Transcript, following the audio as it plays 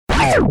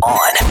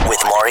On with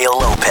Mario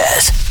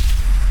Lopez.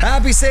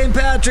 Happy St.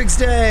 Patrick's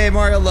Day.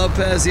 Mario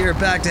Lopez here,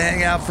 back to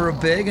hang out for a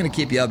bit. Going to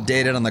keep you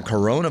updated on the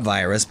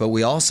coronavirus, but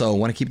we also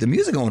want to keep the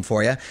music going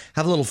for you.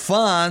 Have a little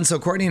fun. So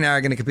Courtney and I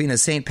are going to compete in a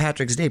St.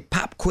 Patrick's Day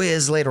pop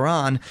quiz later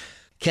on.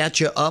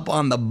 Catch you up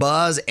on the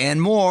buzz and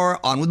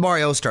more. On with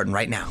Mario, starting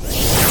right now.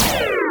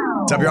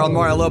 What's up, y'all?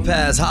 Mario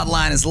Lopez.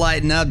 Hotline is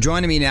lighting up.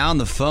 Joining me now on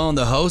the phone,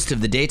 the host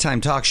of the daytime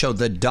talk show,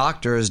 The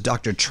Doctors,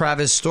 Dr.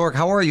 Travis Stork.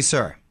 How are you,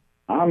 sir?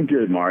 I'm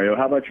good, Mario.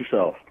 How about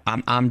yourself?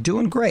 I'm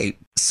doing great.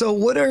 So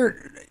what are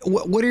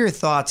your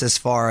thoughts as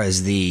far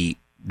as the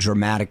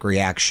dramatic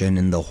reaction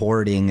and the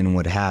hoarding and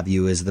what have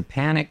you? Is the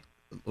panic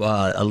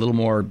a little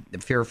more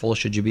fearful,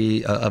 should you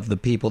be, of the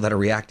people that are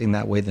reacting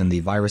that way than the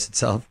virus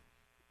itself?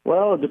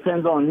 Well, it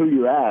depends on who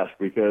you ask,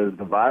 because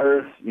the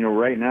virus,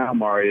 right now,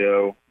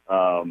 Mario,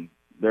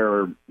 there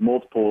are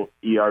multiple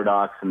ER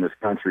docs in this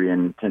country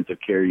and intensive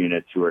care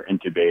units who are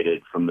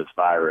intubated from this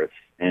virus.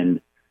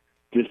 And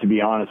just to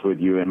be honest with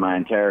you, in my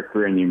entire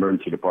career in the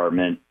emergency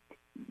department,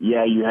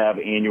 yeah, you have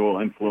annual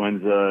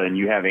influenza and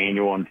you have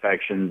annual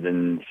infections,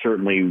 and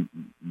certainly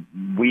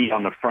we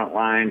on the front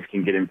lines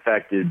can get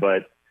infected.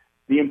 But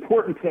the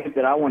important thing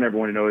that I want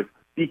everyone to know is,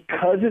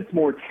 because it's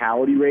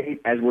mortality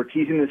rate, as we're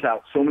teasing this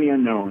out, so many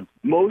unknowns,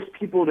 most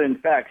people that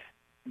infect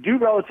do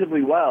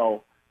relatively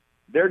well.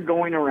 They're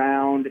going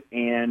around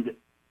and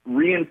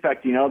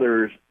reinfecting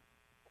others.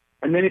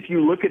 And then if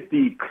you look at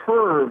the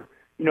curve,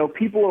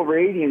 people over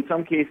 80, in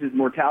some cases,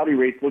 mortality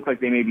rates look like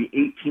they may be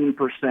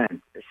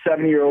 18%.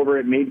 70 or over,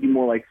 it may be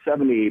more like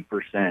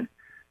 78%.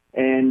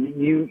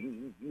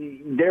 And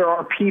there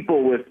are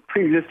people with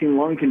pre-existing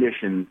lung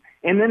conditions,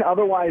 and then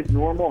otherwise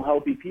normal,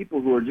 healthy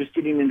people who are just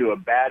getting into a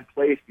bad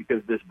place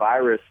because this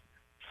virus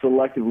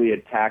selectively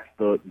attacks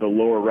the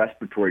lower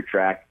respiratory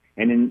tract.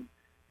 And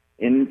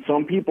in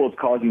some people, it's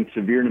causing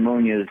severe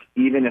pneumonias,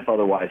 even if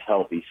otherwise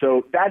healthy.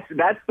 So that's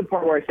the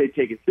part where I say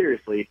take it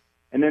seriously.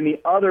 And then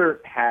the other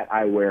hat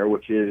I wear,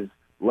 which is,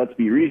 let's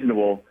be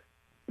reasonable,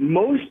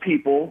 most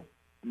people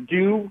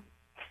do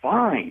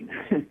fine.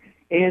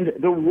 And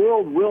the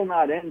world will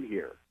not end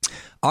here.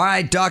 All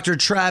right, Dr.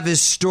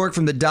 Travis Stork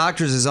from The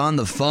Doctors is on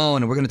the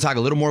phone, and we're going to talk a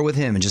little more with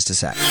him in just a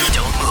sec.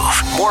 Don't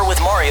move. More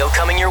with Mario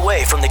coming your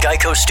way from the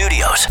Geico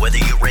Studios. Whether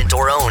you rent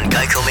or own,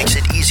 Geico makes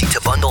it easy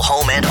to bundle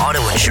home and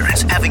auto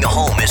insurance. Having a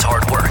home is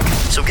hard work.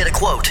 So get a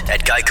quote at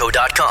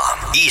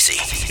geico.com.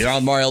 Easy. You're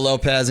on Mario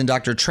Lopez, and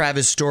Dr.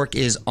 Travis Stork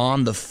is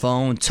on the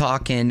phone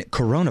talking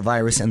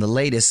coronavirus and the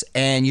latest.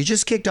 And you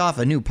just kicked off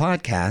a new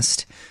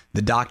podcast,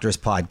 The Doctors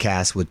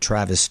Podcast with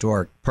Travis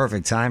Stork.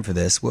 Perfect time for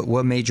this.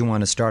 What made you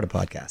want to start a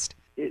podcast?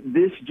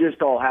 This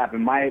just all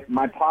happened. My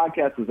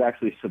podcast was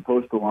actually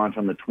supposed to launch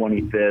on the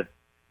 25th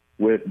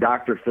with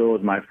Dr. Phil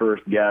as my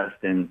first guest.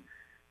 And,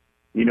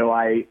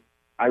 I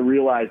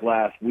realized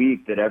last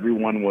week that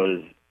everyone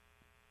was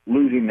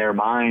losing their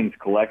minds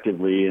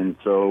collectively. And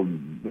so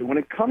when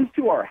it comes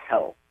to our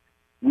health,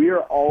 we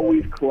are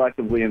always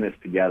collectively in this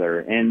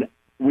together. And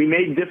we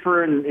may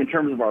differ in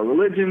terms of our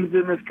religions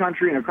in this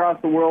country and across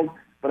the world,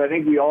 but I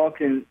think we all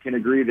can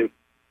agree that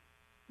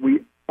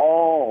we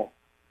all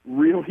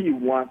really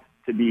want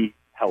to be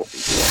healthy.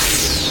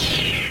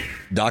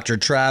 Dr.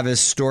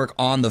 Travis Stork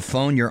on the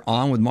phone. You're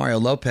on with Mario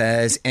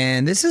Lopez,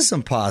 and this is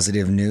some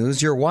positive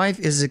news. Your wife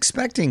is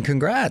expecting.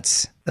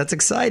 Congrats. That's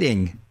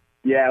exciting.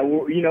 Yeah,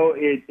 well,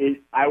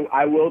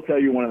 I will tell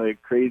you one of the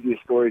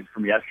craziest stories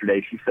from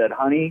yesterday. She said,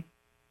 "Honey,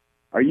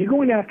 are you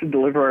going to have to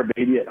deliver our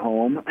baby at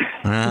home?"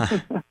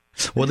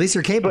 Well, at least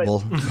you're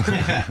capable.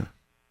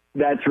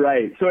 That's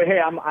right. So, hey,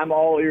 I'm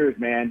all ears,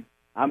 man.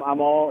 I'm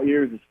all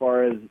ears as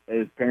far as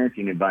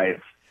parenting advice.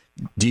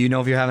 Do you know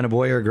if you're having a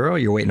boy or a girl, or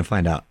you're waiting to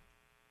find out?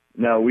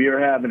 No, we are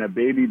having a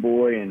baby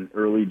boy in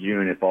early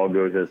June if all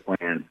goes as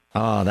planned.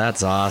 Oh,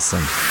 that's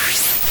awesome.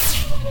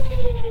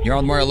 You're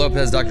on Mario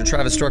Lopez. Dr.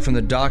 Travis Stork from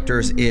The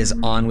Doctors is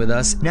on with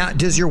us. Now,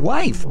 does your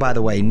wife, by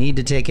the way, need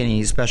to take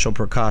any special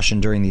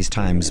precaution during these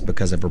times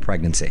because of her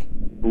pregnancy?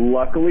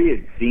 Luckily,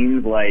 it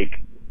seems like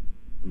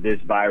this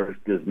virus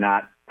does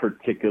not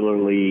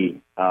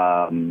particularly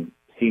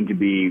seem to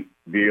be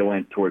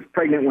virulent towards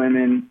pregnant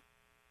women,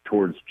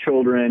 towards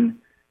children.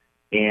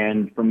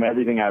 And from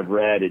everything I've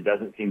read, it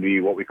doesn't seem to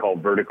be what we call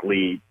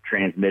vertically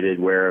transmitted,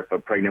 where if a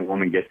pregnant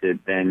woman gets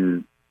it,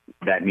 then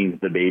that means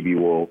the baby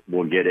will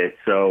get it.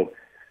 So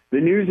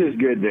the news is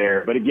good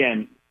there. But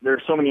again, there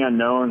are so many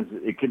unknowns.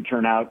 It could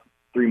turn out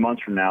 3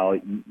 months from now,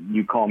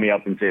 you call me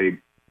up and say,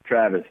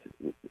 Travis,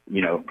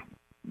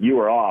 you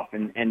are off.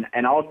 And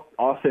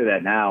I'll say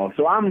that now.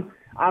 So I'm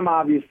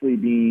obviously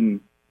being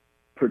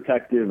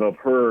protective of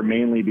her,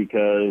 mainly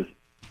because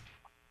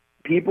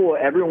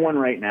everyone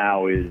right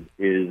now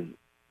is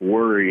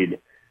worried,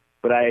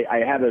 but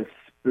I have a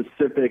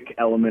specific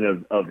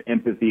element of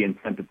empathy and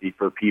sympathy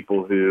for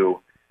people who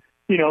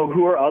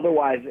are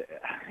otherwise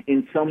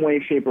in some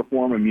way, shape, or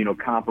form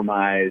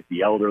immunocompromised,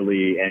 the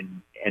elderly,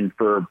 and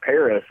for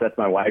Paris, that's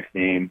my wife's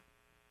name,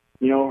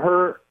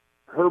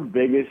 her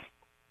biggest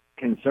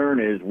concern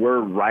is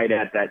we're right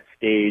at that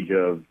stage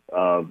of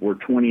we're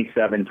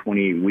 27,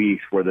 28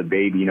 weeks where the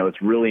baby,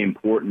 it's really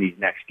important these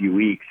next few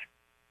weeks.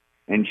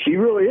 And she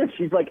really is.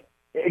 She's like,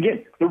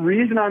 again, the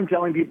reason I'm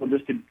telling people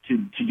just to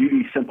do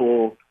these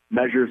simple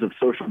measures of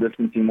social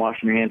distancing,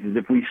 washing your hands, is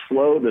if we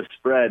slow the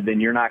spread, then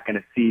you're not going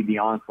to see the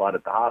onslaught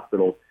at the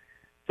hospitals.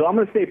 So I'm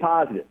going to stay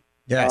positive.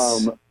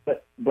 Yes.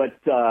 But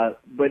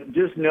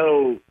just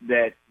know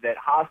that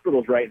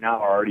hospitals right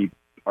now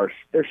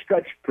they're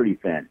stretched pretty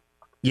thin.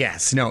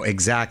 Yes, no,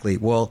 exactly.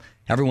 Well,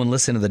 everyone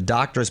listen to the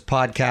Doctor's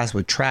Podcast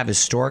with Travis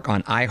Stork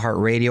on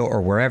iHeartRadio or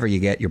wherever you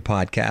get your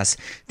podcasts.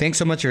 Thanks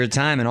so much for your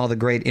time and all the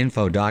great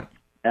info, Doc.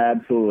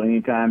 Absolutely.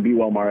 Anytime. Be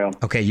well, Mario.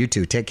 Okay, you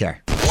too. Take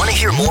care. Want to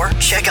hear more?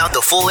 Check out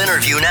the full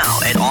interview now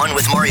at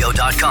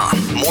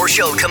onwithmario.com. More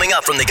show coming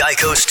up from the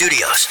Geico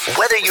Studios.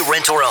 Whether you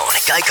rent or own,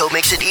 Geico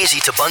makes it easy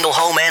to bundle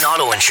home and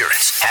auto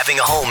insurance. Having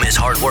a home is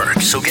hard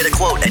work, so get a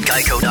quote at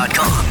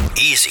geico.com.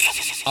 Easy.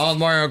 I'm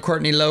Mario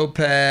Courtney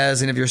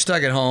Lopez, and if you're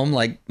stuck at home,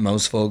 like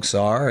most folks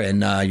are,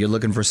 and you're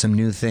looking for some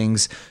new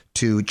things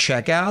to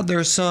check out,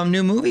 there's some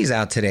new movies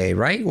out today,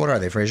 right? What are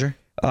they, Fraser?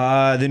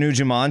 The new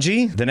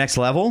Jumanji, The Next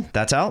Level,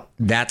 that's out.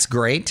 That's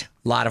great.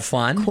 A lot of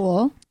fun.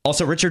 Cool.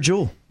 Also, Richard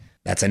Jewell.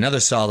 That's another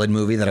solid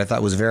movie that I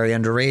thought was very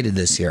underrated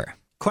this year.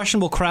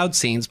 Questionable crowd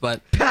scenes,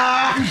 but...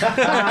 Wow,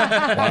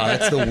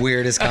 that's the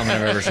weirdest comment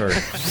I've ever heard.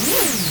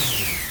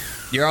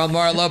 You're on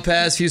Mario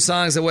Lopez, few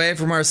songs away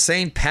from our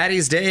St.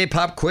 Patty's Day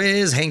pop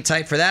quiz. Hang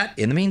tight for that.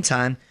 In the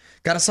meantime,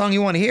 got a song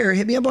you want to hear?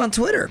 Hit me up on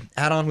Twitter.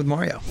 On with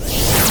Mario.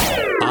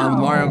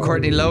 I'm Mario and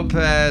Courtney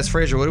Lopez.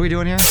 Fraser, what are we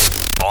doing here?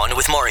 On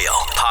with Mario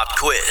Pop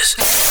Quiz.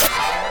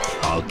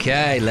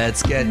 Okay,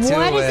 let's get to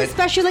What is it. the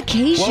special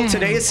occasion? Well,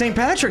 today is St.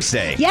 Patrick's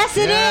Day. Yes,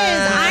 it is.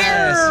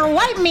 Arr,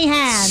 wipe me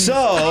hands. So...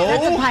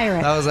 That's a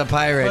pirate. That was a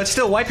pirate. But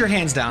still, wipe your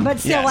hands down. But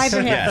still, wipe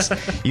your hands.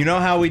 Yes. You know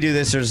how we do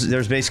this.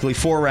 There's basically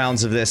 4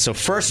 rounds of this. So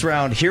first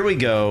round, here we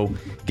go.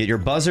 Get your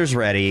buzzers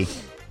ready.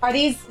 Are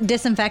these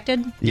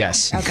disinfected?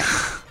 Yes. Okay.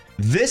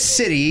 This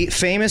city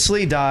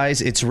famously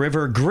dyes its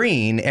river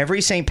green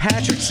every St.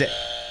 Patrick's Day.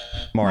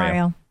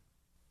 Mario.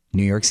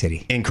 New York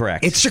City.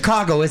 Incorrect. It's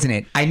Chicago, isn't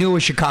it? I knew it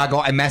was Chicago.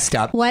 I messed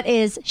up. What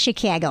is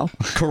Chicago?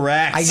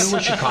 Correct. I knew it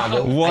was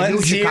Chicago.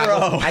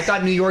 1-0. I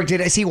thought New York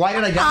did. See, why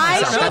did I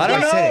doubt myself? I don't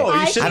That's why know. said it.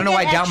 You should- I don't know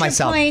why I doubt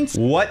myself. Points.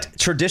 What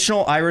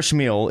traditional Irish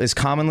meal is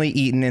commonly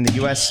eaten in the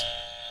U.S.?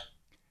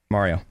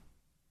 Mario.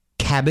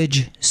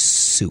 Cabbage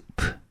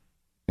soup.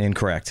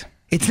 Incorrect.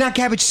 It's not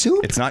cabbage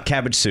soup? It's not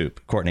cabbage soup.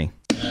 Courtney.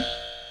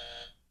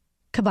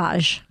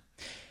 Cabbage.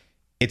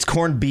 It's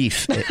corned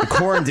beef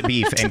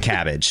and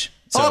cabbage.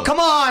 Oh, come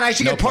on. I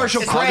should No get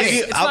partial points. I'll give credit.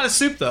 you- it's not a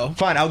soup, though.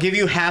 Fine, I'll give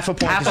you half a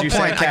point. Half 'cause a you said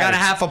point. I got a cabbage.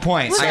 half a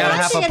point. Well, I got a I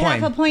half should a get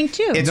point. half a point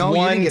too. It's No,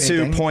 you didn't get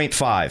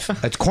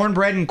 1-2.5. It's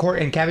cornbread and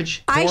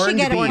cabbage? I should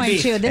get a corned point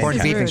beef. too. This Corned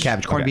is beef and rude.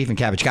 cabbage. Corned Okay. beef and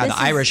cabbage. God, This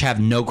the is- Irish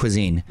have no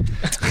cuisine.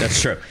 That's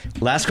true.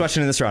 Last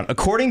question in this round.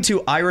 According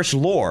to Irish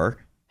lore,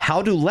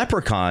 how do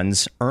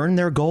leprechauns earn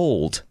their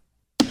gold?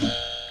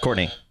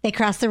 Courtney. They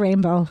cross the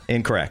rainbow.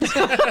 Incorrect.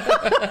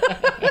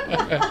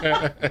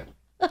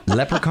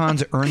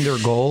 Leprechauns earn their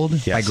gold by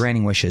Yes.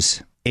 granting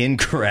wishes.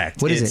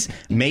 Incorrect. What is It's it?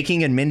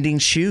 making and mending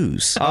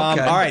shoes. Okay.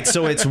 All right,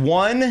 so it's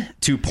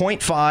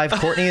 1-2.5.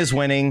 Courtney is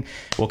winning.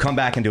 We'll come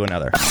back and do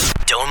another.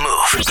 Don't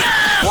move.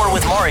 More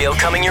with Mario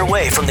coming your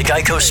way from the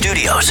Geico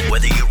Studios.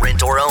 Whether you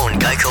rent or own,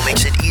 Geico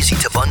makes it easy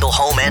to bundle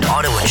home and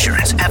auto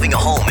insurance. Having a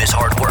home is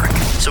hard work,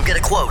 so get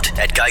a quote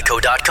at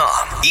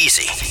geico.com.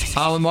 Easy.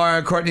 I'm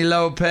Mario Courtney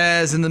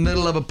Lopez in the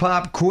middle of a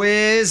pop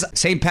quiz.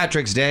 St.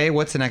 Patrick's Day.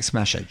 What's the next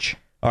message?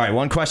 All right,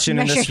 one question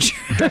in this. Message.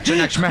 What's the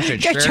next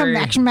message? Get your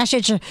next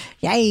message.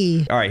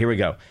 Yay. All right, here we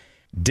go.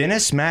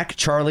 Dennis, Mac,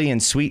 Charlie,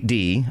 and Sweet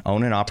D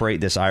own and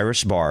operate this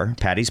Irish bar,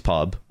 Paddy's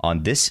Pub,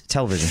 on this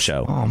television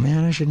show, Oh,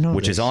 man, I should know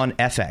which this. is on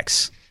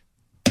FX.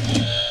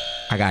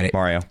 I got it.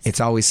 Mario. It's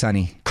Always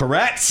Sunny.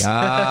 Correct.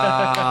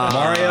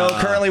 Mario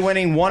currently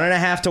winning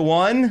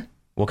 1.5-1.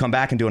 We'll come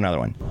back and do another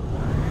one.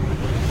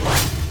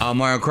 I'm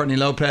Mario Courtney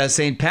Lopez,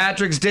 St.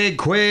 Patrick's Day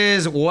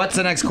quiz. What's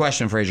the next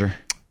question, Fraser?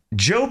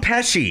 Joe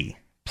Pesci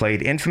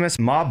played infamous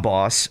mob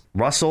boss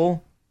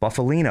Russell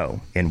Buffalino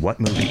in what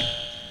movie?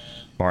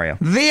 Mario.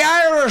 The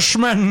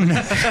Irishman.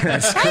 That's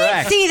I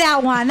didn't see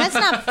that one. That's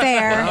not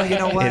fair. Well, you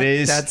know what? It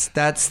is-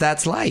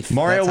 That's life.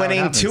 Mario That's how it winning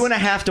happens.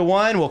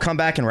 2.5-1. We'll come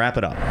back and wrap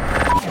it up.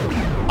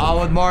 All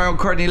with Mario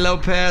Courtney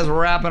Lopez.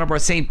 We're wrapping up our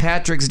St.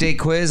 Patrick's Day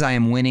quiz. I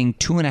am winning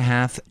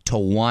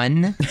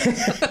 2.5-1.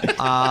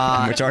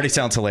 Which already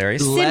sounds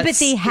hilarious.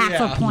 Sympathy half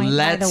a point,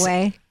 by the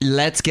way.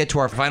 Let's get to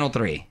our final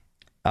three.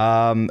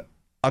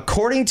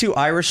 According to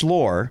Irish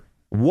lore,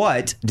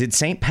 what did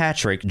St.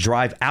 Patrick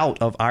drive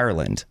out of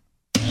Ireland?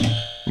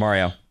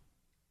 Mario.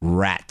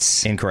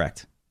 Rats.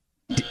 Incorrect.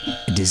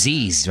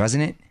 Disease,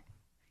 wasn't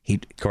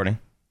it? Courtney.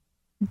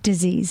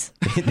 Disease.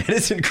 That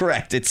is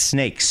incorrect. It's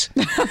snakes.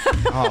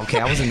 Oh, okay.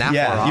 I wasn't that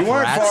Yeah, far off. you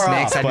weren't Rats, far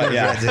snakes, off, I knew but it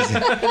yeah. was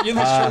disease. You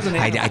just chose an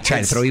I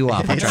tried to throw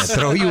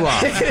you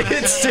off.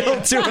 It's still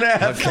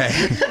 2.5.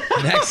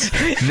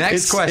 Okay.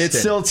 Next question. It's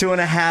still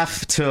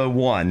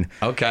 2.5-1.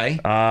 okay.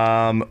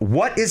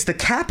 What is the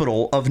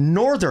capital of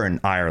Northern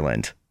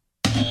Ireland?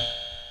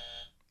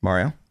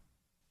 Mario.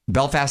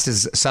 Belfast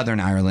is Southern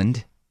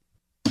Ireland.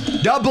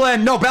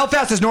 Dublin. No,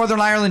 Belfast is Northern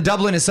Ireland.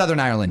 Dublin is Southern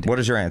Ireland. What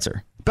is your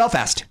answer?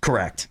 Belfast.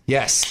 Correct.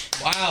 Yes.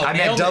 Wow. I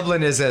meant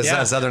Dublin is a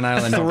Southern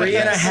Ireland.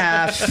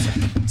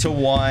 3.5 to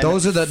 1.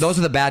 Those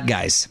are the bad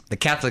guys. The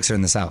Catholics are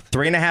in the south.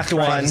 3.5 to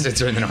 1.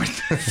 Protestants are in the north.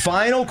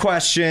 Final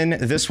question.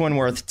 This one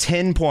worth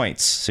 10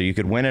 points, so you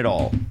could win it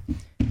all.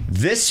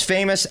 This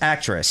famous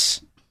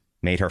actress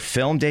made her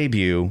film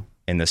debut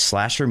in the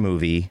slasher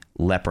movie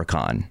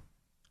Leprechaun.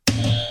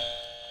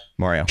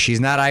 Mario. She's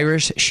not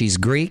Irish. She's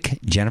Greek.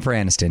 Jennifer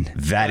Aniston.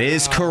 That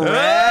is correct.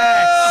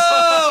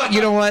 Oh,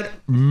 you know what?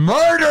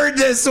 Murdered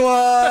this one.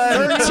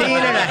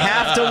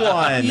 13.5 to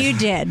 1. You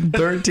did.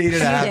 13 and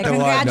a half did. to 1.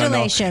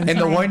 Congratulations, And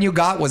the honey. one you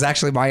got was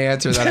actually my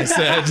answer that I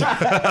said.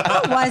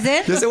 Oh, was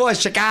it? Yes, it was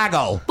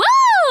Chicago.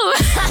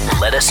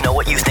 Let us know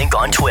what you think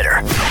on Twitter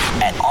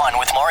at On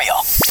With Mario.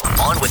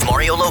 On With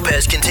Mario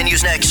Lopez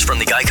continues next from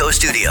the Geico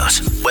Studios.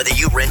 Whether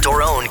you rent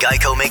or own,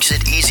 Geico makes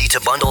it easy to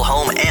bundle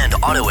home and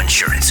auto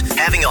insurance.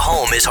 Having a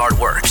home is hard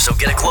work, so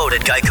get a quote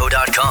at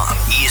geico.com.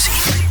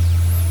 Easy.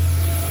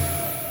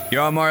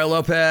 You're on Mario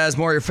Lopez,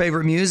 more of your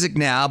favorite music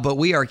now, but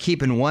we are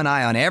keeping one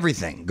eye on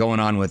everything going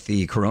on with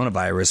the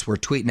coronavirus. We're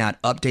tweeting out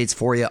updates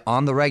for you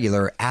on the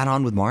regular at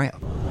On With Mario.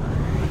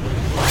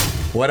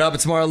 What up?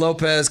 It's Mario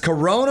Lopez.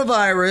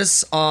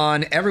 Coronavirus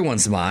on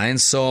everyone's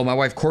mind. So my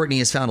wife Courtney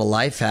has found a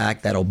life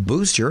hack that'll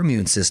boost your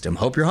immune system.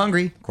 Hope you're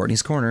hungry.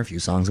 Courtney's Corner, a few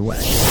songs away.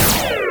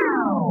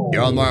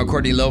 You're on Mario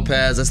Courtney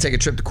Lopez. Let's take a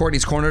trip to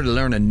Courtney's Corner to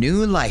learn a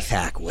new life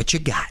hack. What you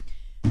got?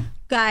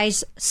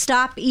 Guys,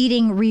 stop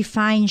eating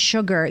refined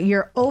sugar.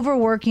 You're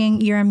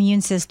overworking your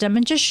immune system,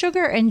 and just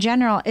sugar in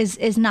general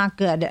is not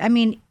good. I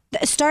mean,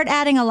 start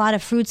adding a lot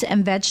of fruits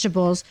and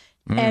vegetables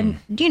and,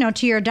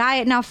 to your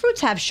diet. Now,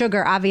 fruits have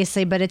sugar,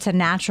 obviously, but it's a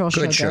natural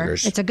Good sugar.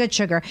 sugars. It's a good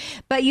sugar.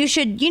 But you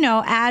should,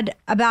 add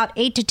about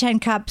 8 to 10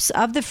 cups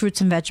of the fruits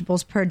and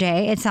vegetables per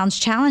day. It sounds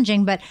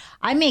challenging, but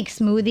I make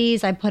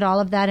smoothies. I put all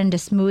of that into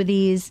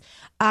smoothies.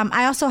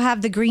 I also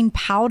have the green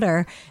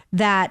powder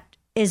that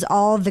is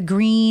all the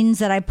greens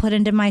that I put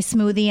into my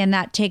smoothie, and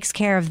that takes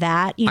care of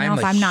that. I'm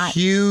if I'm a not.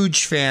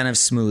 huge fan of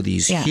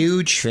smoothies. Yeah.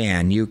 Huge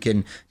fan. You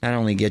can not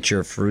only get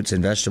your fruits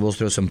and vegetables,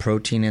 throw some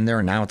protein in there,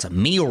 and now it's a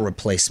meal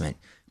replacement.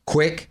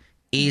 Quick,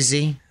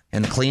 easy,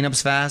 and the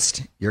cleanup's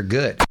fast. You're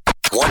good.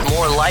 Want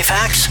more life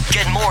hacks?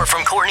 Get more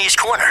from Courtney's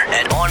Corner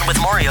at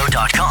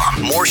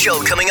OnWithMario.com. More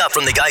show coming up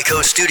from the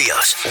Geico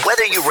Studios.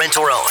 Whether you rent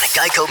or own,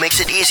 Geico makes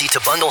it easy to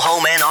bundle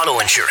home and auto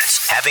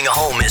insurance. Having a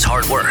home is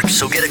hard work,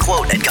 so get a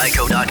quote at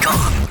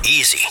Geico.com.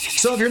 Easy.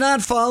 So if you're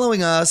not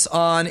following us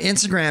on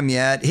Instagram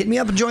yet, hit me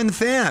up and join the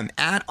fam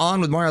at On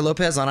With Mario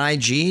Lopez on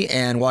IG.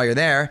 And while you're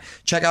there,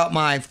 check out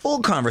my full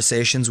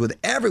conversations with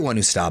everyone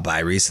who stopped by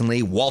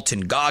recently.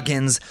 Walton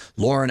Goggins,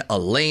 Lauren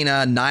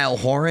Elena, Niall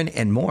Horan,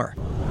 and more.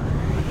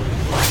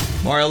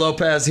 Mario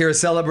Lopez here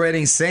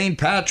celebrating St.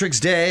 Patrick's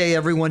Day.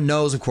 Everyone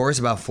knows, of course,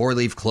 about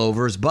four-leaf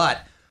clovers,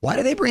 but why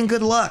do they bring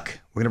good luck?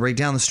 We're going to break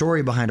down the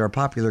story behind our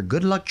popular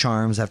good luck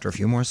charms after a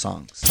few more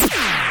songs.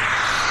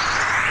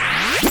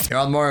 Here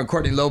on Mario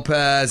Courtney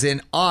Lopez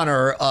in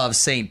honor of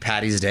St.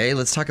 Patty's Day.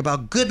 Let's talk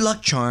about good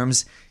luck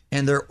charms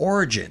and their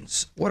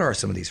origins. What are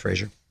some of these,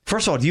 Fraser?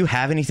 First of all, do you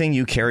have anything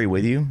you carry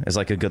with you as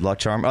like a good luck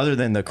charm other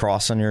than the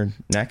cross on your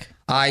neck?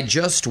 I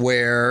just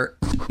wear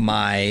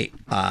my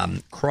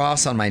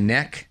cross on my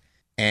neck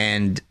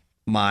and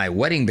my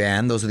wedding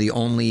band. Those are the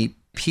only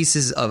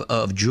pieces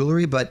of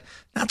jewelry, but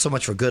not so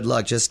much for good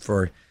luck, just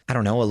for, I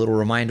don't know, a little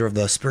reminder of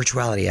the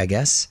spirituality, I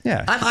guess.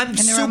 Yeah. I'm And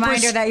super a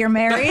reminder that you're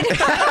married.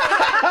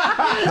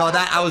 No,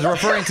 that I was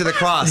referring to the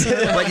cross.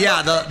 But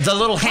yeah, the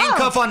little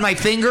handcuff on my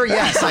finger,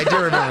 yes, I do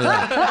remember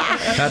that.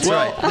 That's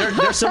Well, right.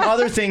 there's some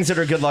other things that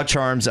are good luck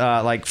charms,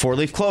 like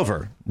four-leaf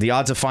clover. The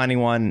odds of finding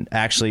one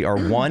actually are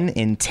 1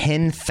 in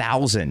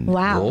 10,000.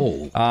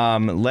 Wow.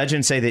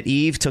 Legends say that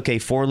Eve took a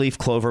four-leaf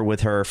clover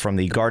with her from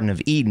the Garden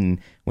of Eden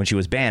when she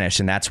was banished,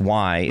 and that's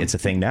why it's a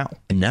thing now.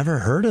 I never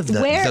heard of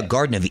Where- the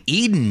Garden of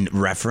Eden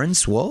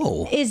reference.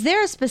 Whoa. Is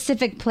there a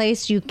specific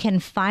place you can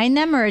find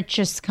them, or it's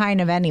just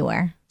kind of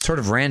anywhere? Sort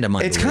of random,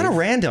 I It's believe. kind of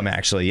random,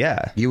 actually,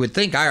 yeah. You would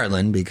think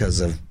Ireland because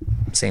of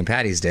St.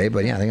 Patty's Day,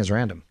 but yeah, I think it's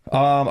random.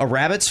 A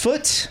rabbit's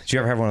foot. Did you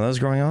ever have one of those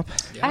growing up?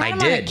 I I had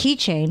them on a did.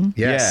 keychain.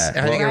 Yes.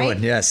 Yeah, I think well-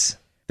 everyone, yes.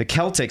 The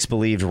Celtics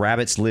believed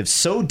rabbits lived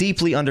so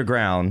deeply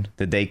underground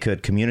that they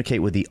could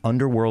communicate with the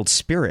underworld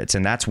spirits,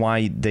 and that's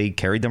why they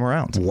carried them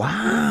around.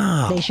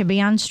 Wow. They should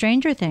be on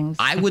Stranger Things.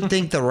 I would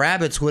think the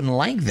rabbits wouldn't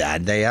like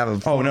that. They have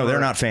a... Oh, no,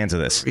 they're not fans of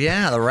this.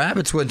 Yeah, the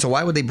rabbits would. So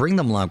why would they bring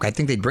them luck? I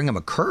think they'd bring them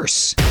a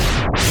curse.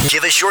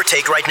 Give us your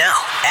take right now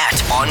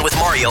at On With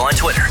Mario on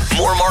Twitter.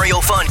 More Mario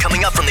fun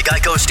coming up from the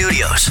Geico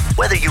Studios.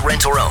 Whether you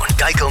rent or own,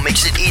 Geico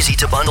makes it easy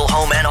to bundle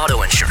home and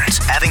auto insurance.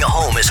 Having a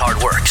home is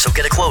hard work, so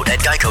get a quote at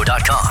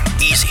geico.com.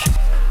 Easy.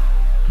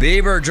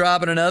 Bieber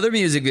dropping another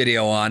music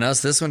video on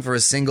us. This one for a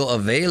single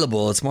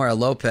available. It's Mario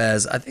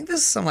Lopez. I think this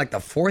is something like the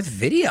fourth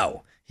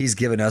video he's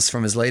given us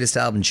from his latest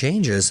album,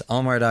 Changes.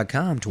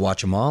 Mario.com to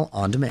watch them all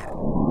on demand.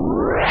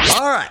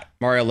 All right.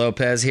 Mario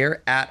Lopez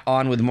here at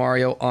On With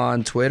Mario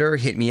on Twitter.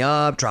 Hit me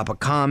up, drop a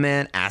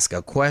comment, ask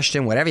a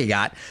question, whatever you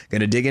got.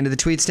 Gonna dig into the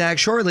tweet stack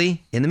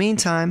shortly. In the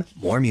meantime,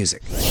 more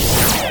music.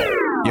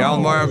 You're You're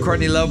on Mario and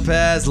Courtney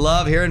Lopez.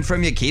 Love hearing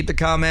from you. Keep the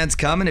comments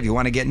coming. If you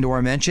want to get into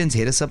our mentions,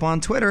 hit us up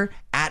on Twitter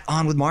at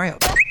On With Mario.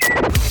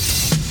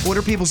 What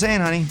are people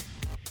saying, honey?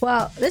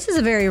 Well, this is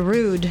a very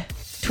rude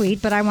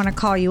tweet, but I want to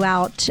call you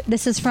out.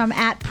 This is from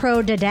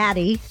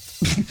 @ProDadaddy.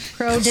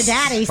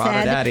 ProDadaddy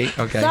said, Daddy.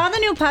 Okay. saw the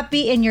new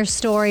puppy in your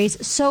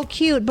stories. So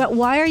cute, but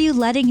why are you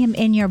letting him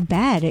in your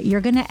bed?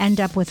 You're going to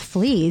end up with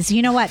fleas.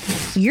 You know what?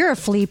 You're a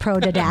flea,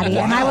 ProDadaddy,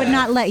 and I would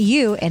not let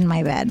you in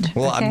my bed.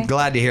 Well, okay? I'm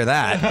glad to hear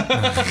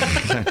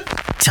that.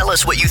 Tell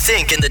us what you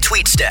think in the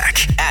tweet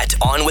stack at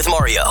On With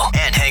Mario.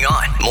 And hang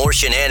on, more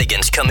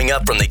shenanigans coming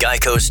up from the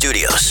Geico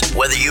Studios.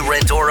 Whether you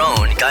rent or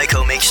own,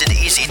 Geico makes it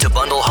easy to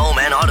bundle home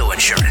and auto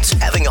insurance.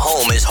 Having a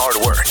home is hard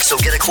work, so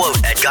get a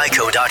quote at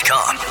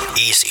geico.com.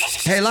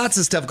 Easy. Hey, lots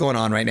of stuff going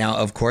on right now,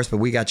 of course, but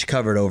we got you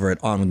covered over at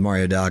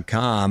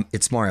onwithmario.com.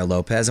 It's Mario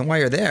Lopez, and while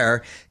you're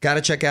there, got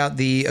to check out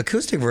the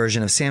acoustic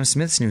version of Sam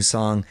Smith's new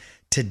song,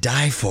 To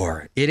Die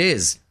For. It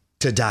is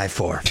to die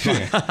for.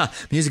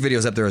 Music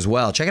video's up there as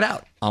well. Check it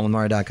out,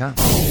 onwithmario.com.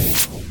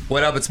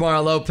 What up? It's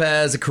Mario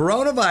Lopez. The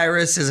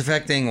coronavirus is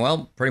affecting,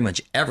 well, pretty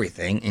much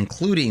everything,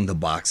 including the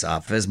box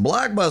office.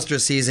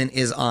 Blockbuster season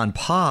is on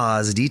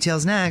pause.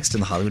 Details next in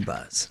the Hollywood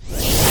Buzz.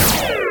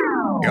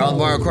 You're on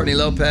Mario Courtney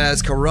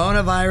Lopez.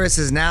 Coronavirus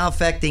is now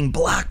affecting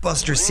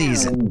blockbuster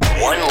season.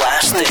 One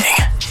last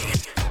thing.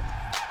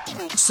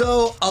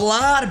 So, a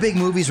lot of big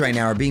movies right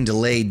now are being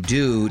delayed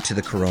due to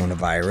the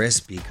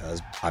coronavirus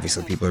because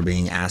obviously people are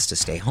being asked to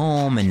stay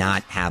home and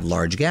not have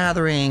large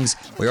gatherings.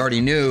 We already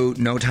knew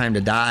No Time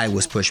to Die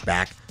was pushed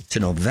back to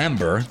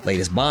November,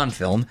 latest Bond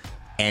film.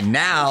 And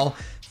now,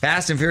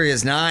 Fast and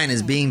Furious 9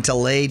 is being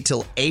delayed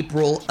till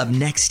April of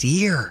next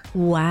year.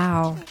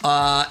 Wow.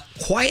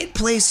 Quiet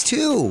Place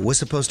 2 was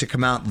supposed to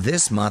come out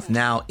this month.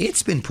 Now,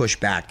 it's been pushed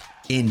back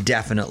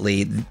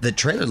indefinitely. The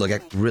trailer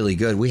looked really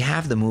good. We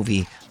have the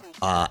movie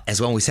as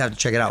well. We have to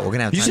check it out. We're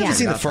gonna have. You time still to haven't check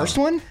seen it the out, first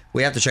though. one?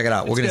 We have to check it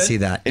out. We're gonna good. see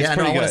that. It's I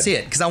pretty want to good. see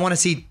it because I want to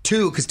see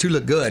 2 because 2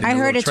 looked good. I in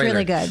the heard little it's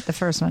really trailer. good, the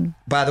first one.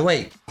 By the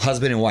way,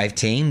 husband and wife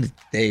team,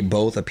 they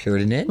both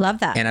appeared in it. Love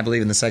that. And I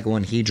believe in the second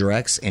one, he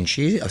directs and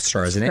she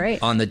stars in it.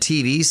 Great. On the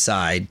TV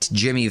side,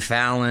 Jimmy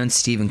Fallon,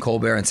 Stephen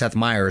Colbert, and Seth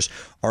Meyers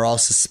are all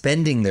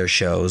suspending their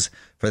shows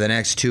for the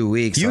next 2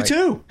 weeks. You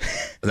too.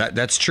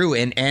 That's true.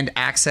 And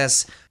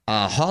Access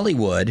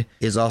Hollywood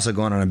is also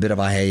going on a bit of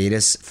a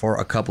hiatus for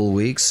a couple of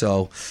weeks.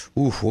 So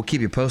we'll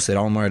keep you posted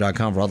on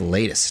Mario.com for all the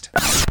latest.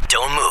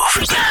 Don't move.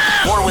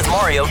 More with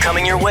Mario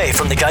coming your way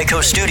from the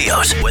Geico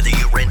Studios. Whether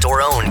you rent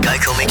or own,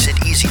 Geico makes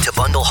it easy to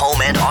bundle home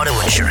and auto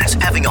insurance.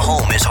 Having a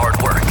home is hard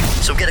work,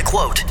 so get a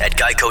quote at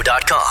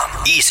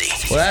geico.com. Easy.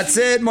 Well, that's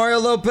it. Mario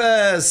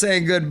Lopez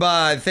saying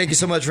goodbye. Thank you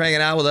so much for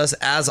hanging out with us.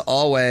 As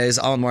always,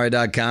 on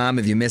Mario.com.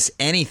 If you miss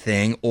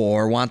anything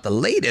or want the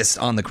latest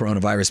on the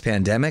coronavirus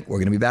pandemic, we're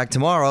going to be back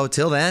tomorrow.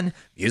 Till then,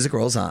 music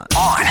rolls on.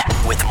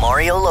 On with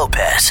Mario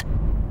Lopez.